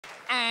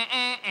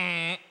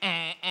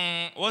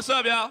What's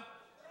up, y'all?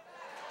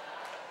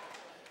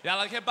 Y'all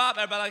like hip-hop?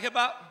 Everybody like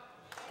hip-hop?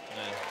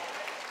 Yeah.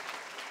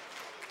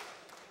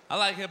 I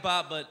like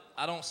hip-hop, but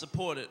I don't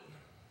support it.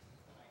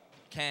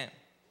 Can't.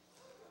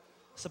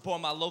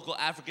 Support my local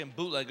African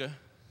bootlegger.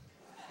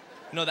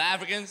 You know the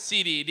African?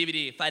 CD,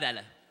 DVD, $5.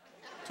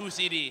 2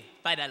 CD,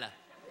 $5.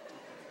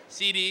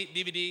 CD,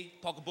 DVD,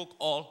 pocketbook,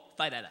 all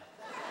 $5.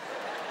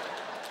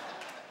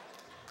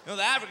 You know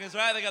the Africans,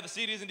 right? They got the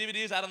CDs and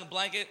DVDs out on the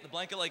blanket. The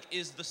blanket, like,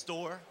 is the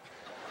store.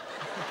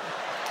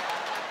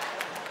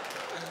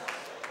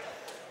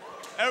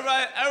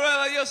 Everybody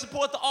like, yo,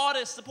 support the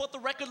artists, support the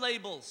record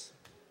labels.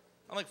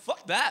 I'm like,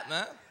 fuck that,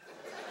 man.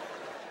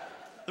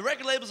 The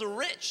record labels are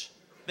rich.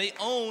 They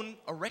own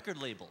a record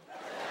label.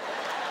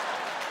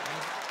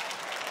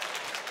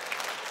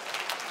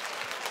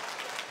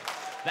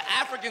 The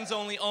Africans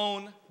only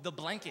own the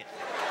blanket.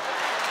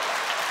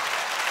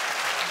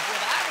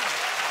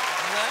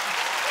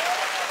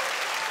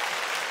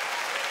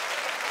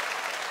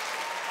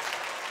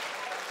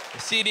 The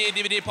CD,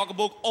 DVD,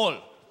 pocketbook, all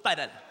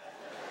 $5.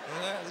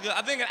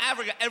 I think in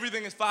Africa,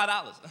 everything is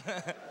 $5.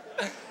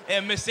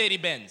 And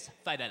Mercedes-Benz,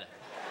 $5.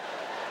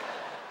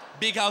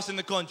 Big house in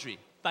the country,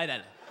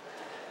 $5.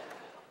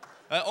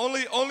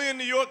 Only in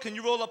New York can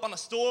you roll up on a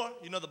store,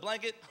 you know, the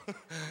blanket,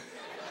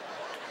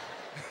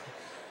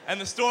 and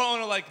the store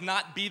owner, like,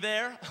 not be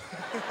there.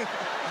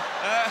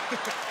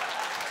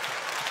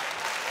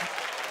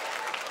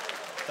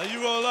 Like,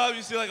 you roll up,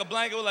 you see, like, a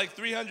blanket with, like,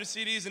 300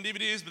 CDs and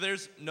DVDs, but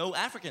there's no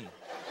African.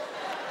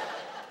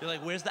 You're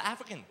like, where's the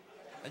African?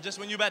 And just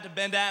when you're about to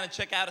bend down and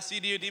check out a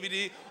CD or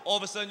DVD, all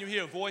of a sudden you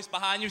hear a voice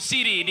behind you,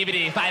 CD,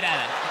 DVD, $5.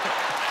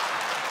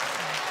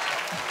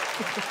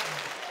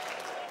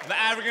 The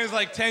African is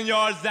like 10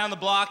 yards down the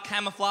block,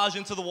 camouflage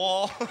into the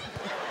wall.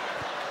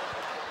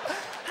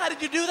 How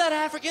did you do that,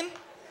 African?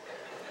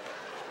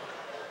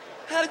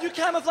 How did you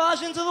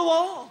camouflage into the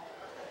wall?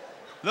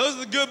 Those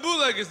are the good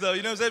bootleggers, though.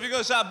 You know what I'm saying? If you're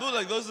gonna shop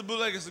bootleg, those are the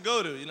bootleggers to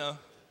go to, you know?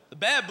 The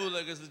bad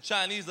bootleggers are the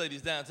Chinese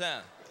ladies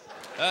downtown.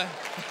 The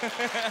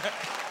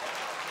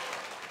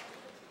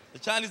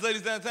Chinese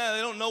ladies downtown,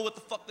 they don't know what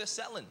the fuck they're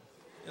selling.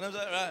 You know what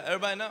I'm saying? Right?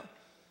 Everybody know?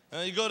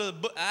 You go to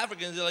the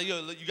Africans, they're like,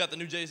 yo, you got the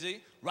new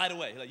Jay-Z? Right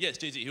away. You're like, yes,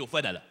 Jay-Z, he'll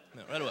 $5. No,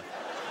 right away.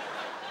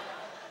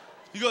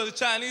 You go to the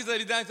Chinese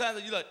lady downtown,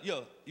 you're like,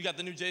 yo, you got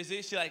the new Jay-Z?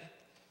 She's like,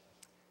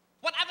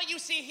 whatever you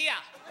see here.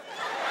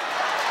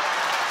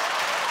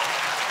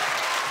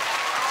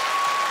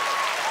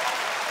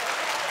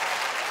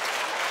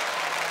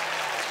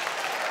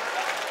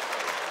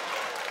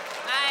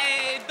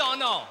 I don't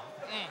know.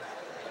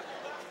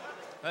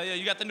 Yeah,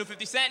 you got the new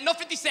 50 Cent? No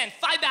 50 Cent,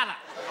 $5.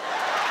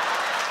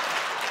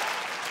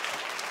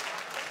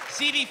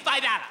 CD,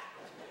 $5.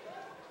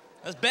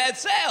 That's bad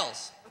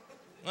sales.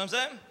 You know what I'm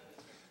saying?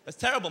 That's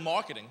terrible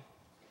marketing.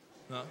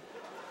 No? Yeah.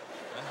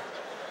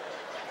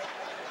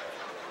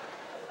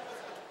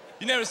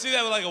 You never see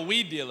that with like a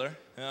weed dealer,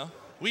 you know?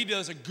 Weed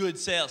dealers are good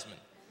salesmen.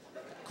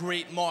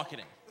 Great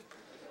marketing.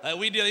 Like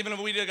weed dealer, even if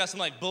a weed dealer got some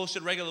like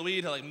bullshit regular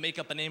weed, he'll like make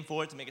up a name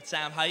for it to make it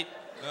sound hype.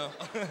 You know?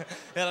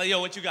 They're like, yo,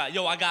 what you got?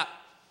 Yo, I got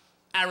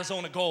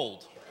Arizona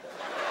Gold.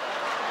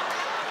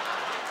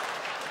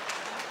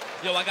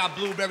 Yo, I got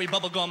blueberry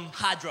bubblegum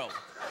hydro.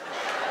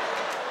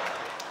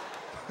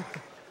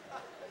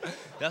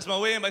 Y'all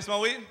smell weed? Anybody smell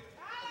weed?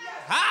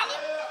 Holla!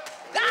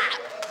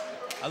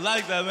 I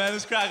like that, man.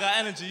 This crowd got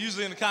energy.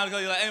 Usually in the comedy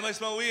club, you're like, anybody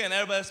smell weed? And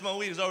everybody that smell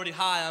weed is already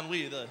high on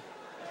weed.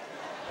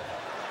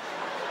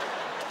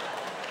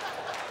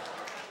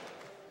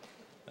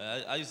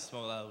 I used to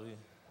smoke a lot of weed.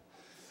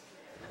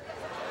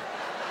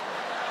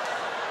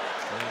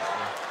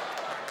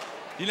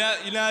 You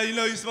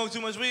know you smoke too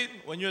much weed?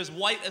 When you're as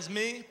white as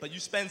me, but you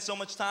spend so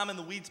much time in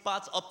the weed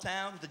spots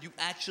uptown that you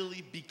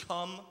actually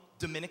become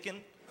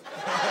Dominican.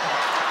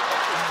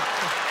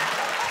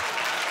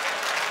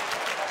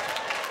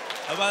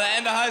 By the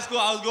end of high school,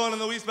 I was going in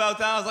the weed spot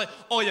uptown. I was like,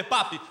 oye,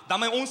 papi,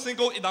 dame un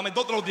cinco y dame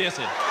dos los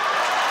dieces.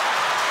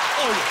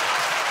 Oye.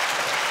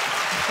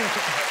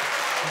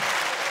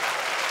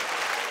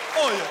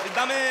 Oye,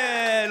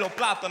 dame los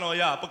plátanos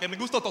ya, porque me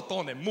gusta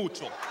totones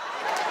mucho.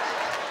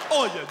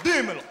 Oye,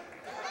 dímelo.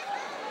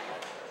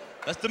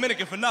 That's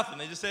Dominican for nothing.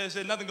 They just say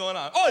shit, nothing going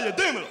on. Oye,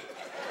 dímelo.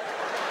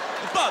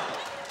 Papi.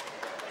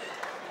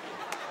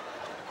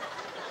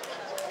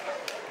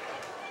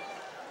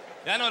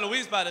 Y'all know what a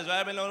weed spot is, right?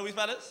 Everybody know what a weed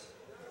spot is?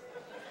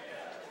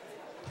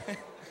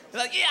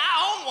 They're like, yeah, I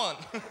own one.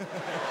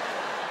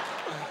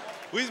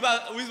 Weed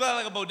spot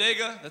like a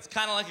bodega that's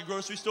kind of like a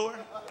grocery store.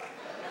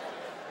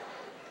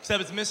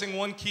 Except it's missing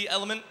one key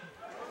element.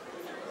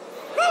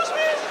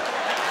 Groceries!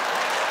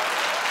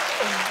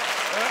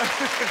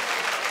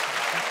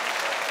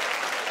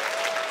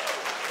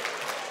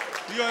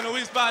 You go in a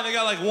weed spot and they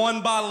got like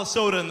one bottle of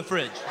soda in the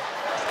fridge.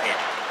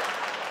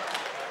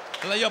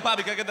 They're like, yo,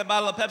 papi, can I get that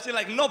bottle of Pepsi?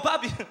 Like, no,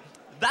 papi,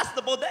 that's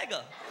the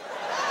bodega.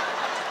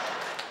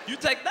 You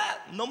take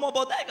that, no more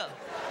bodega.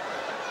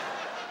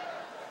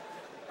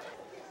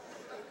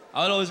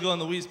 I would always go in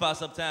the weed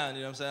spots uptown,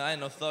 you know what I'm saying? I ain't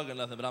no thug or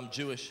nothing, but I'm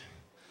Jewish.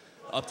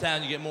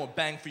 Uptown, you get more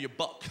bang for your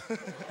buck.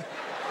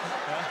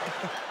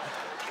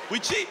 We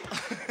cheap.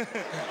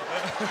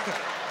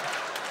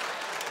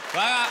 But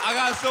I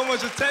got so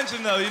much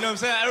attention though, you know what I'm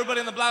saying? Everybody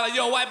in the block like,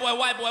 yo, white boy,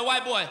 white boy,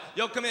 white boy.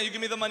 Yo, come here, you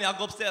give me the money, I'll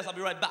go upstairs, I'll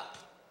be right back.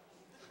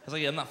 I was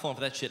like, yeah, I'm not falling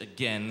for that shit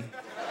again.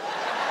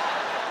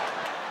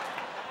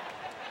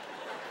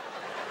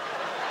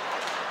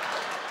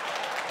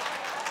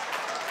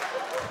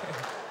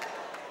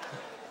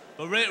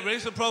 But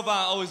racial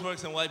profile always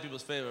works in white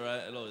people's favor,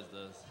 right? It always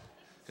does.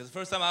 Because the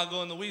first time I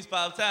go in the weed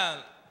spot of town,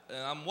 and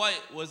I'm white,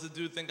 what does the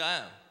dude think I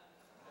am?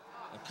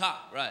 A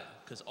cop, right?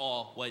 Because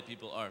all white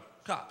people are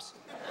cops.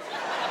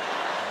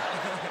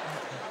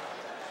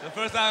 The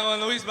first time I go in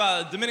the weed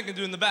spot, a Dominican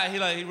dude in the back,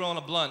 he rolling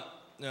a blunt.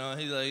 You know,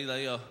 he's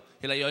like, yo,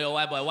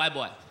 white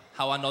boy,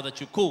 how I know that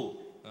you cool?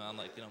 And I'm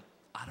like,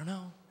 I don't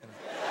know.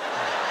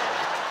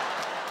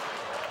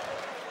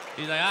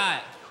 He's like, all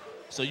right,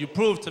 so you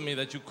prove to me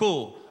that you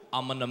cool.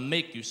 I'm gonna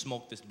make you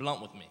smoke this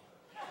blunt with me.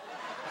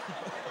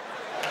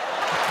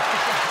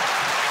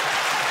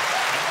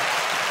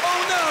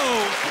 Oh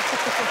no!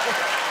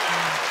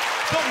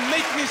 Don't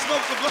make me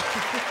smoke the blunt.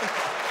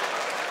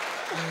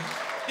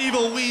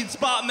 Evil weed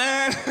spot,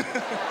 man.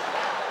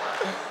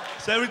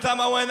 So every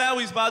time I went in that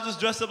weed spot, I just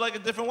dressed up like a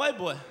different white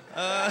boy.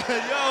 Yo,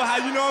 how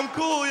you know I'm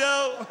cool,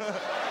 yo?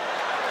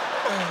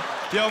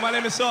 Yo, my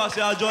name is Sauce,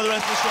 y'all. Enjoy the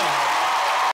rest of the show.